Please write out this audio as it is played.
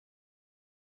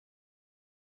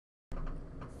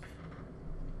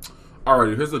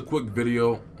Alright, here's a quick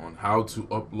video on how to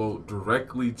upload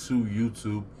directly to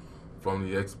YouTube from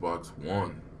the Xbox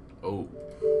One.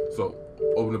 So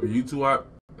open up your YouTube app.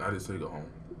 I didn't say go home.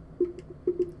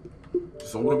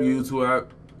 Just open up your YouTube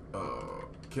app.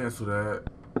 Cancel that.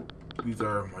 These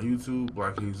are my YouTube,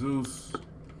 Black Jesus.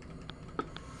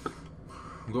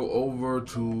 Go over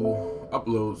to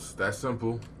uploads. That's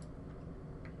simple.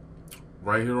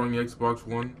 Right here on your Xbox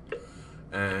One,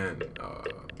 and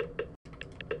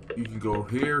you can go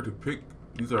here to pick.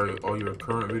 These are all your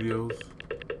current videos.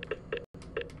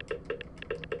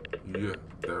 Yeah,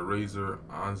 that Razer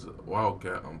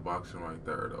Wildcat unboxing right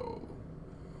there though.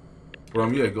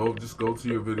 But yeah, just go to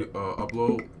your video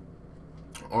upload.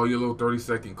 All your little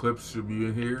 30-second clips should be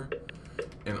in here.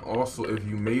 And also, if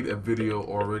you made a video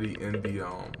already in the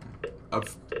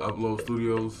Upload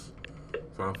Studios,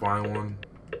 trying to find one.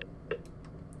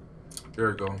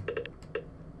 There we go.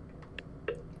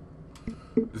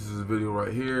 This is a video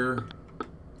right here.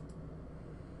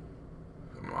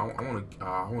 I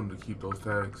wanted to keep those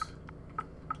tags.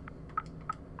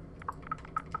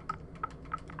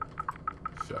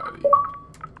 Shoddy.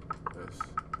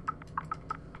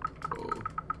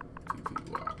 S-O-T-T-Y.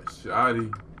 Shoddy.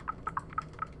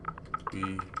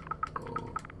 B-O-I.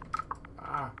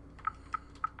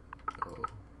 O.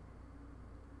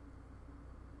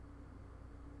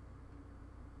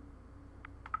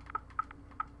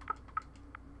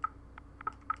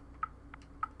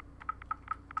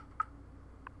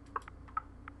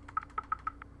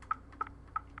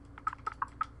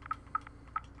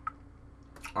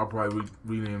 I'll probably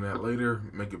rename that later,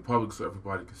 make it public so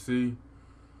everybody can see.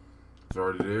 It's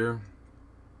already there.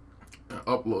 And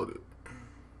upload it.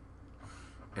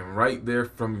 And right there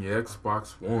from your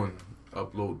Xbox One,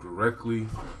 upload directly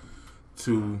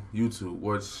to YouTube,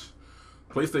 which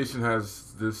PlayStation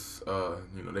has this,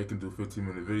 they can do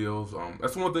 15-minute videos.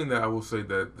 That's one thing that I will say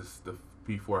that the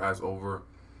P4 has over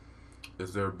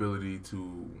is their ability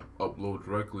to upload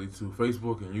directly to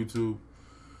Facebook and YouTube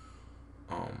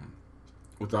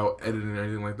without editing or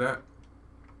anything like that.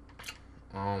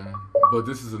 But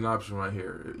this is an option right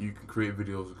here. You can create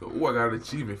videos and go, oh, I got an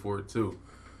achievement for it too.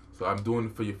 So I'm doing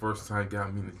it for your first time,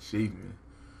 got me an achievement.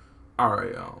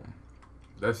 Alright,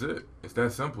 that's it. It's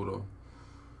that simple though.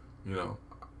 You know,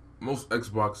 most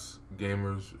Xbox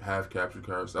gamers have capture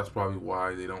cards. That's probably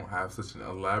why they don't have such an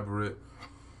elaborate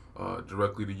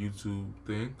directly to YouTube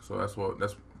thing. So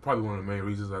that's probably one of the main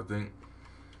reasons I think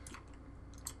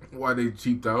why they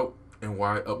cheaped out and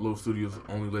why Upload Studios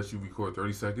only lets you record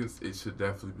 30 seconds. It should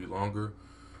definitely be longer.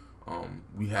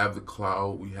 We have the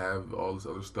cloud, we have all this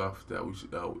other stuff that we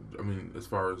should, as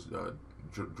far as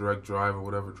direct drive or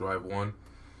whatever, drive one.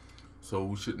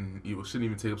 So it shouldn't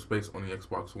even take up space on the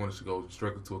Xbox One. It should go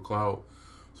directly to a cloud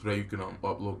so that you can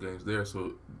upload games there.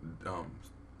 So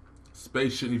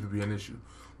space shouldn't even be an issue.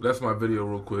 But that's my video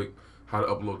real quick, how to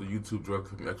upload to YouTube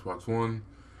directly from Xbox One.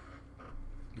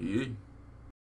 Yeah.